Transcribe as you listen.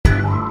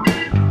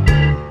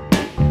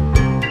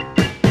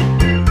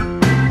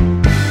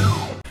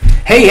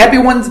Hey, happy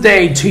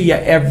Wednesday to you,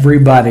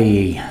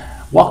 everybody.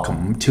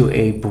 Welcome to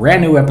a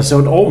brand new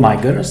episode, oh my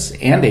goodness,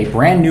 and a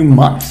brand new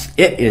month.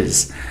 It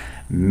is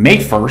May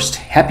 1st.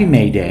 Happy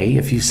May Day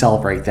if you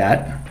celebrate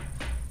that.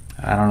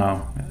 I don't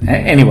know.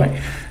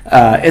 Anyway,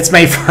 it's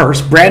May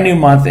 1st, brand new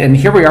month, and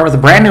here we are with a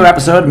brand new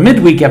episode,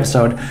 midweek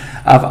episode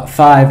of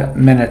 5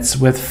 Minutes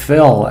with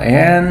Phil.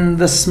 And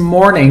this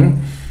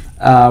morning,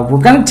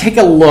 we're going to take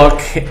a look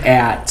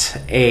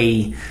at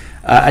a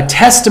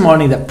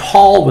testimony that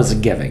Paul was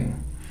giving.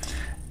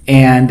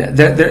 And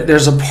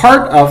there's a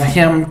part of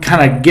him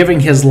kind of giving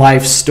his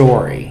life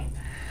story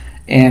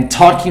and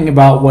talking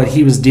about what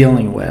he was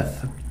dealing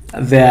with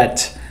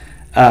that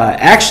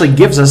actually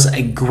gives us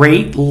a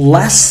great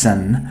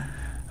lesson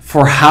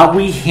for how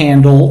we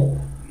handle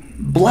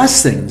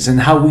blessings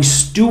and how we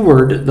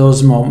steward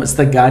those moments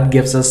that God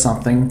gives us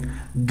something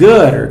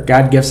good or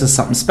God gives us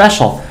something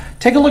special.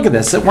 Take a look at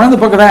this. We're in the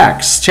book of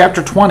Acts,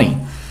 chapter 20,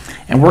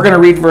 and we're going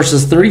to read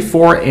verses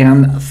 34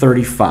 and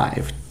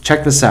 35.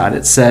 Check this out.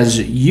 It says,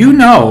 "You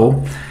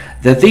know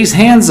that these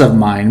hands of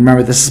mine,"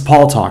 remember this is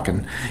Paul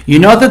talking, "you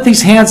know that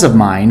these hands of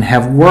mine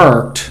have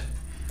worked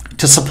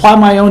to supply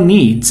my own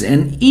needs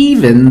and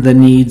even the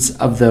needs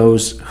of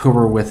those who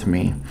were with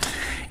me.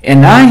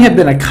 And I have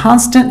been a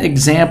constant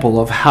example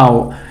of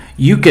how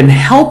you can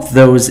help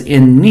those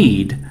in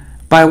need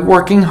by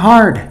working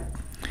hard.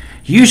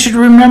 You should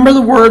remember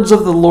the words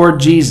of the Lord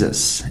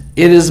Jesus.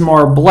 It is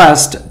more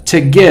blessed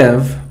to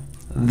give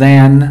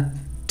than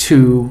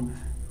to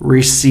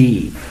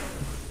receive."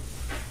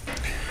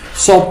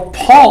 So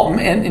Paul,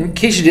 and in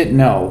case you didn't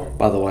know,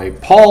 by the way,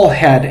 Paul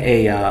had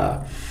he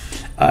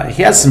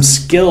has some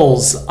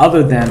skills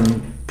other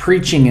than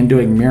preaching and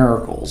doing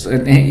miracles.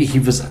 And he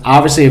was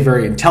obviously a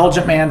very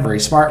intelligent man,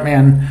 very smart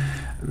man,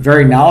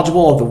 very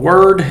knowledgeable of the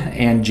word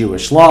and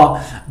Jewish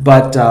law.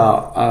 But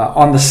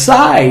on the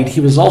side,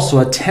 he was also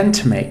a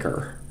tent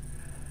maker.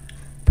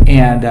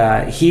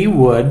 And he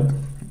would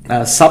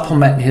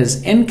supplement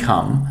his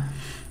income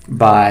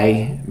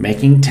by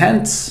making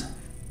tents.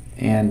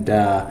 And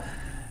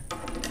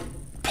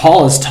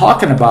Paul is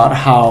talking about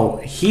how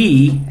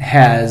he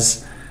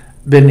has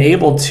been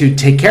able to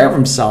take care of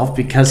himself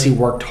because he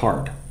worked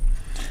hard.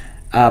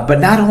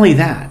 But not only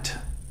that,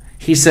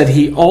 he said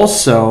he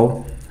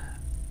also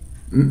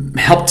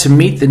helped to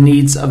meet the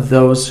needs of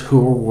those who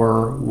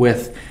were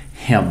with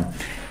him.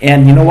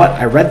 And you know what?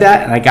 I read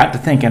that and I got to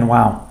thinking,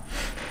 wow,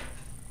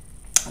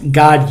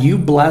 God, you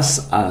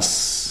bless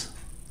us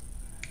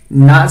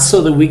not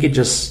so that we could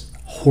just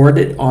hoard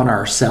it on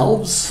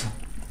ourselves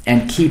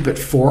and keep it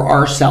for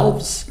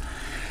ourselves,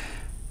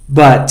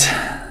 but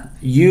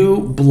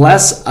you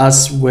bless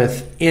us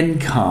with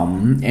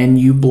income, and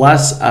you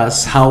bless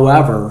us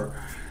however,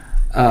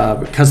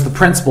 because the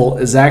principle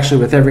is actually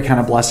with every kind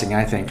of blessing,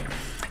 I think.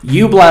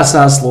 You bless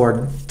us,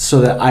 Lord,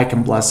 so that I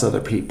can bless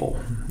other people.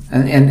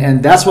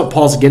 And that's what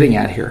Paul's getting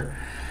at here.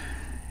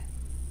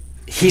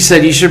 He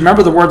said, you should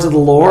remember the words of the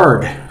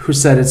Lord, who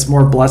said it's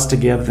more blessed to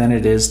give than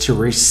it is to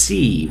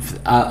receive.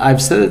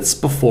 I've said this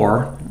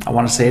before. I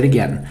want to say it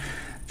again.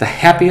 The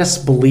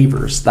happiest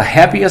believers, the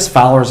happiest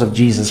followers of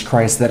Jesus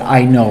Christ that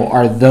I know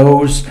are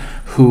those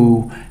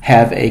who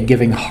have a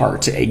giving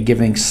heart, a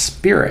giving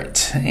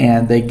spirit,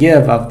 and they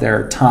give of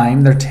their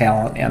time, their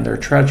talent, and their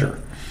treasure.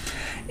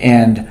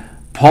 And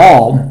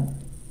Paul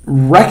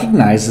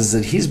recognizes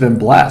that he's been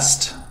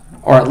blessed,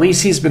 or at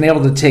least he's been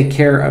able to take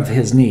care of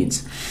his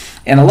needs.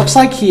 And it looks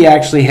like he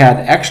actually had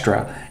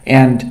extra.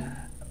 And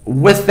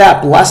with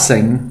that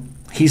blessing,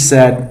 he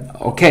said,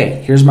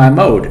 okay, here's my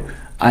mode.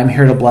 I'm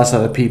here to bless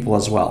other people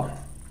as well.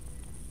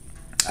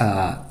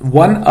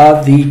 One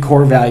of the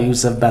core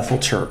values of Bethel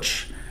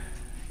Church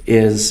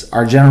is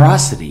our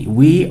generosity.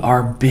 We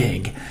are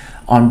big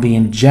on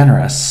being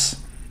generous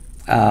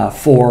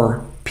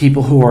for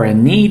people who are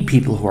in need,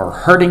 people who are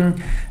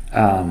hurting,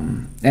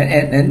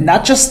 and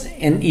not just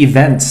in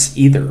events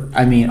either.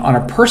 I mean, on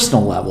a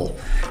personal level,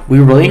 we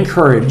really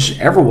encourage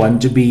everyone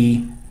to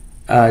be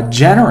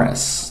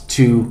generous,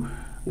 to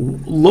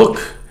look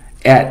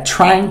at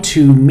trying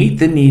to meet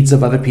the needs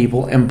of other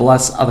people and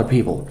bless other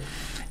people.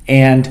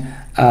 And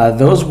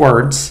those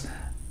words,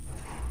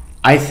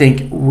 I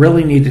think,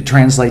 really need to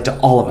translate to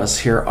all of us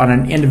here on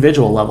an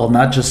individual level,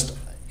 not just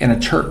in a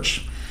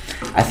church.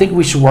 I think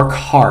we should work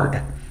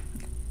hard.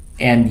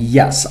 And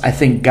yes, I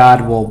think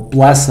God will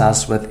bless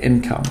us with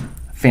income.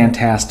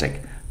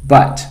 Fantastic.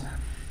 But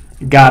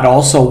God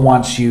also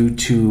wants you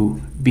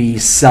to be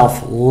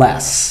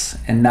selfless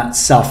and not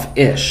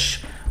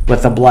selfish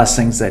with the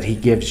blessings that he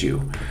gives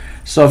you.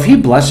 So if he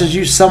blesses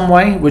you some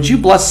way, would you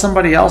bless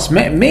somebody else?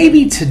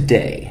 Maybe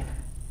today,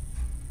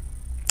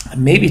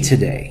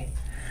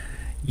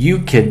 you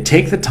could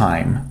take the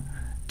time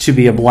to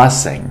be a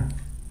blessing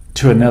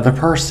to another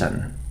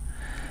person.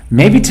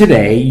 Maybe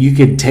today you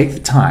could take the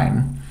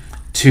time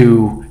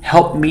to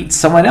help meet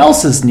someone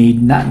else's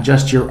need, not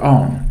just your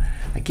own.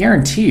 I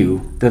guarantee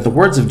you that the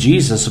words of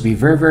Jesus will be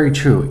very, very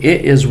true.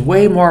 It is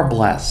way more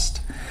blessed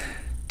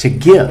to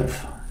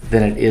give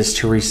than it is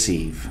to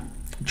receive.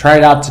 Try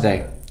it out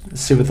today.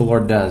 Let's see what the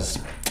Lord does.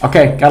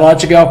 Okay, gotta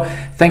let you go.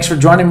 Thanks for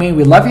joining me.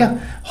 We love you.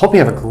 Hope you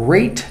have a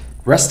great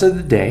rest of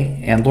the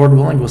day. And Lord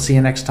willing, we'll see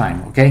you next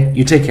time. Okay?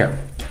 You take care.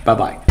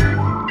 Bye-bye.